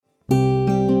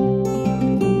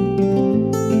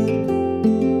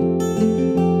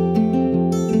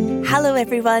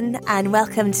everyone, and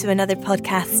welcome to another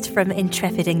podcast from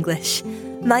Intrepid English.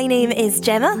 My name is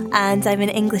Gemma, and I'm an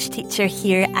English teacher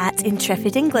here at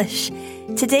Intrepid English.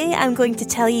 Today I'm going to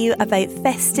tell you about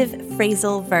festive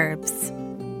phrasal verbs.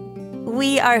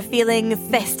 We are feeling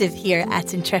festive here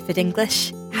at Intrepid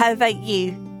English. How about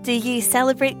you? Do you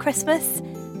celebrate Christmas?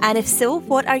 And if so,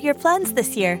 what are your plans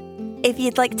this year? If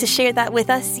you'd like to share that with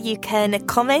us, you can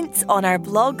comment on our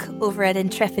blog over at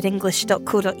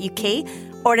intrepidenglish.co.uk,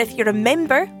 or if you're a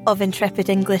member of Intrepid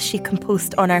English, you can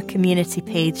post on our community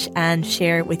page and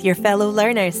share with your fellow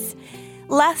learners.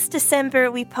 Last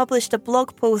December, we published a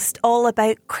blog post all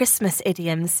about Christmas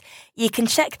idioms. You can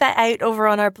check that out over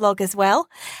on our blog as well.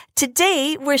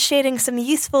 Today, we're sharing some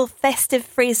useful festive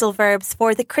phrasal verbs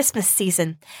for the Christmas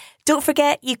season. Don't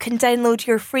forget, you can download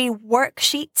your free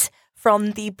worksheet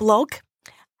from the blog.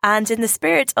 And in the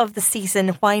spirit of the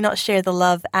season, why not share the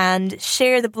love and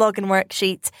share the blog and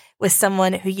worksheet with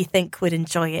someone who you think would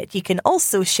enjoy it? You can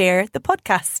also share the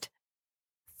podcast.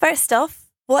 First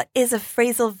off, what is a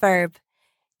phrasal verb?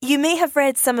 You may have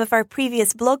read some of our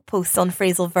previous blog posts on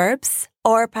phrasal verbs,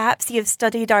 or perhaps you have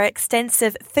studied our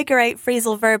extensive Figure Out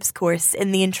Phrasal Verbs course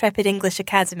in the Intrepid English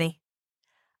Academy.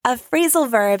 A phrasal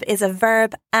verb is a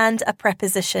verb and a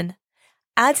preposition.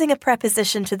 Adding a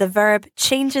preposition to the verb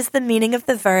changes the meaning of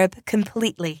the verb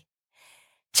completely.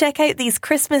 Check out these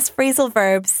Christmas phrasal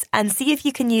verbs and see if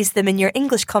you can use them in your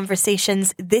English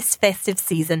conversations this festive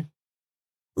season.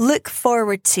 Look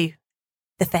forward to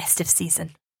the festive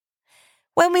season.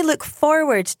 When we look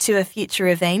forward to a future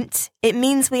event, it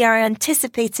means we are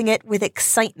anticipating it with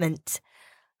excitement.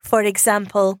 For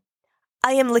example,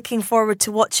 I am looking forward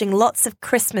to watching lots of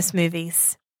Christmas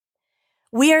movies.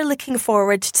 We are looking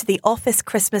forward to the office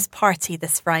Christmas party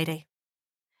this Friday.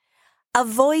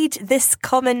 Avoid this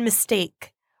common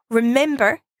mistake.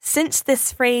 Remember, since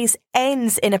this phrase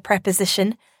ends in a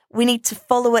preposition, we need to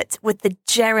follow it with the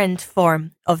gerund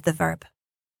form of the verb.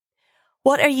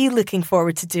 What are you looking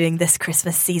forward to doing this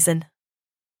Christmas season?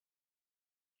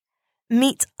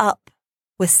 Meet up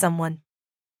with someone.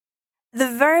 The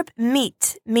verb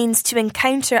meet means to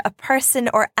encounter a person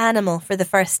or animal for the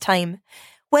first time.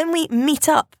 When we meet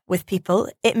up with people,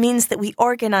 it means that we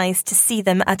organise to see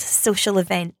them at a social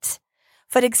event.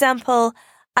 For example,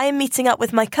 I am meeting up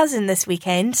with my cousin this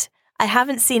weekend. I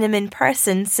haven't seen him in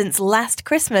person since last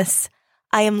Christmas.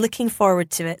 I am looking forward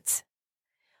to it.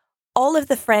 All of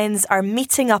the friends are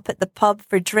meeting up at the pub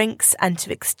for drinks and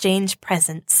to exchange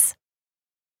presents.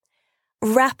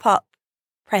 Wrap up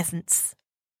presents.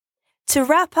 To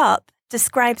wrap up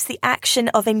describes the action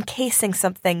of encasing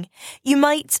something. You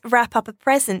might wrap up a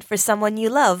present for someone you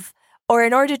love, or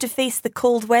in order to face the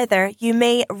cold weather, you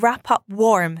may wrap up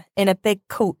warm in a big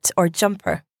coat or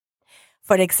jumper.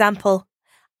 For example,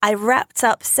 I wrapped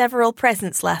up several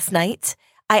presents last night.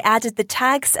 I added the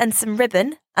tags and some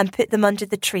ribbon and put them under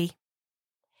the tree.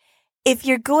 If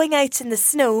you're going out in the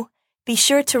snow, be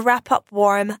sure to wrap up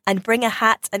warm and bring a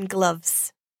hat and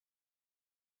gloves.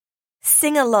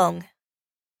 Sing along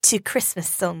to Christmas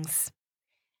songs.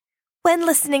 When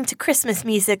listening to Christmas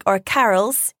music or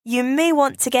carols, you may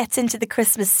want to get into the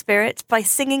Christmas spirit by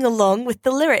singing along with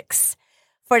the lyrics.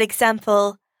 For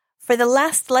example, for the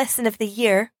last lesson of the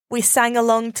year, we sang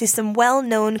along to some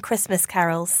well-known Christmas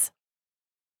carols.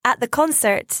 At the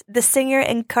concert, the singer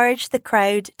encouraged the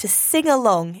crowd to sing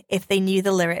along if they knew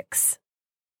the lyrics.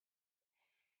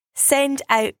 Send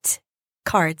out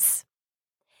cards.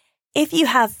 If you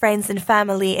have friends and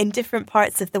family in different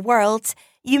parts of the world,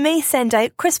 you may send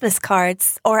out Christmas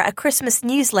cards or a Christmas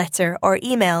newsletter or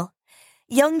email.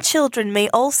 Young children may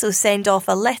also send off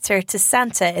a letter to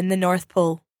Santa in the North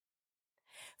Pole.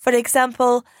 For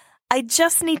example, I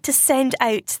just need to send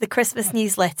out the Christmas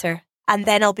newsletter and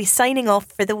then I'll be signing off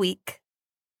for the week.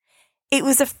 It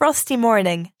was a frosty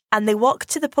morning and they walked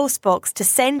to the postbox to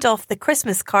send off the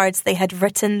Christmas cards they had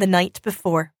written the night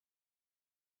before.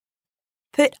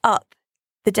 Put up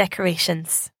the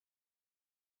decorations.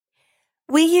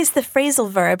 We use the phrasal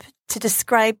verb to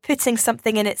describe putting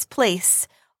something in its place,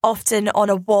 often on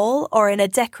a wall or in a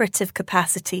decorative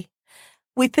capacity.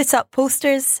 We put up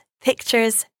posters,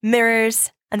 pictures,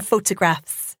 mirrors, and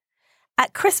photographs.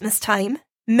 At Christmas time,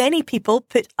 many people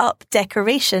put up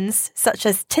decorations such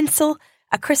as tinsel,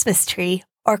 a Christmas tree,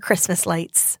 or Christmas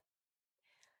lights.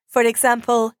 For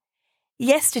example,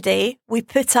 yesterday, we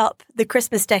put up the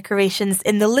Christmas decorations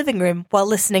in the living room while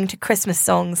listening to Christmas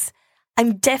songs.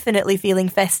 I'm definitely feeling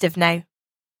festive now.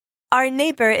 Our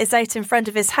neighbour is out in front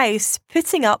of his house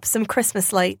putting up some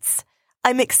Christmas lights.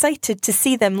 I'm excited to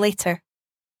see them later.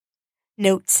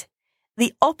 Note,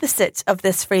 the opposite of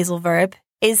this phrasal verb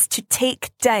is to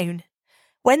take down.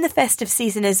 When the festive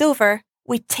season is over,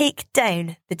 we take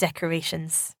down the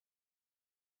decorations.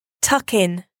 Tuck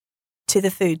in to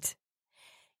the food.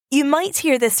 You might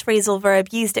hear this phrasal verb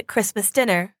used at Christmas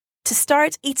dinner. To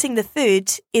start eating the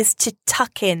food is to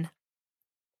tuck in.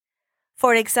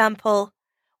 For example,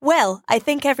 well, I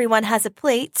think everyone has a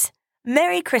plate.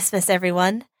 Merry Christmas,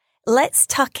 everyone. Let's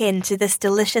tuck into this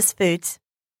delicious food.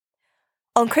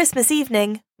 On Christmas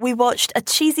evening, we watched a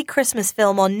cheesy Christmas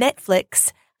film on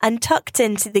Netflix and tucked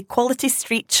into the Quality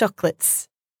Street chocolates.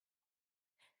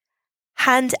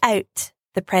 Hand out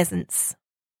the presents.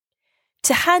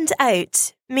 To hand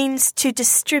out means to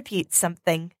distribute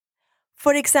something.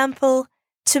 For example,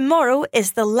 tomorrow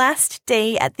is the last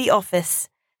day at the office,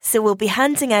 so we'll be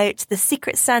handing out the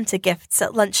Secret Santa gifts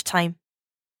at lunchtime.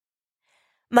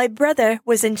 My brother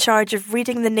was in charge of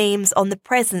reading the names on the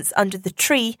presents under the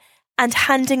tree and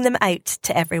handing them out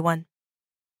to everyone.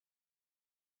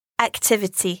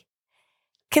 Activity.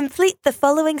 Complete the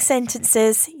following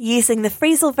sentences using the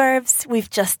phrasal verbs we've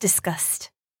just discussed.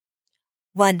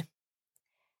 1.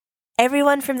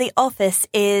 Everyone from the office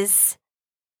is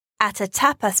at a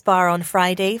tapas bar on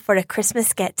Friday for a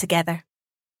Christmas get-together.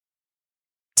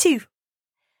 2.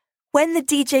 When the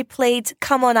DJ played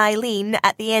Come On Eileen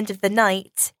at the end of the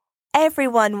night,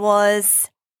 everyone was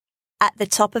at the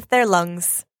top of their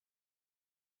lungs.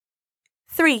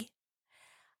 3.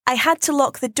 I had to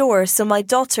lock the door so my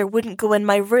daughter wouldn't go in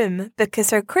my room because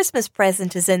her Christmas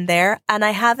present is in there and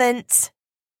I haven't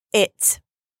it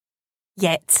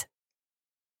yet.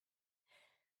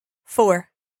 4.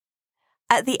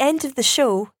 At the end of the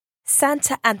show,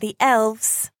 Santa and the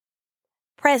elves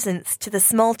presents to the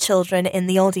small children in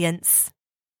the audience.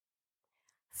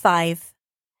 5.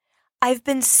 I've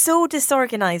been so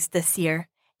disorganised this year.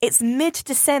 It's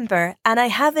mid-December and I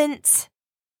haven't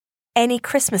any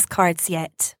Christmas cards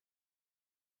yet.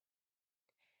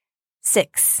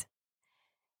 6.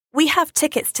 We have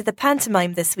tickets to the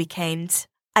pantomime this weekend.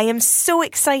 I am so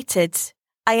excited.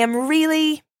 I am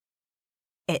really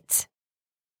it.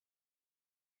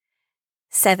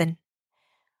 7.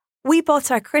 We bought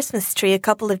our Christmas tree a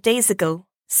couple of days ago,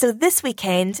 so this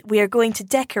weekend we are going to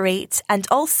decorate and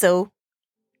also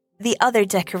the other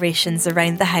decorations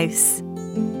around the house.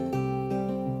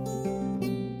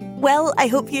 Well, I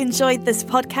hope you enjoyed this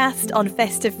podcast on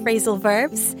festive phrasal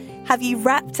verbs. Have you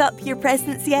wrapped up your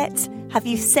presents yet? Have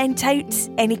you sent out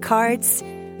any cards?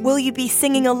 Will you be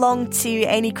singing along to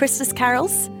any Christmas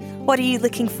carols? What are you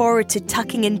looking forward to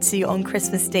tucking into on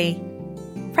Christmas Day?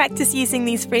 Practice using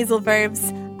these phrasal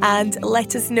verbs and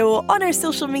let us know on our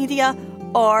social media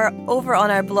or over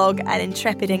on our blog at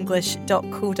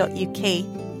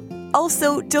intrepidenglish.co.uk.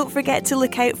 Also, don't forget to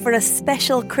look out for a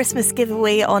special Christmas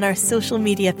giveaway on our social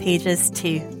media pages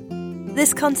too.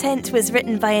 This content was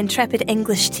written by Intrepid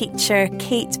English teacher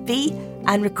Kate B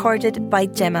and recorded by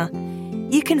Gemma.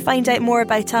 You can find out more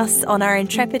about us on our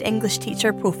Intrepid English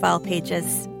teacher profile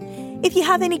pages. If you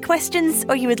have any questions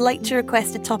or you would like to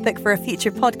request a topic for a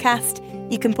future podcast,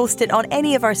 you can post it on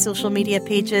any of our social media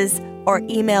pages or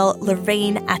email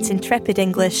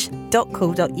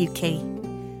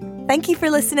lorraine@intrepidenglish.co.uk. Thank you for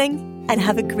listening and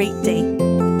have a great day.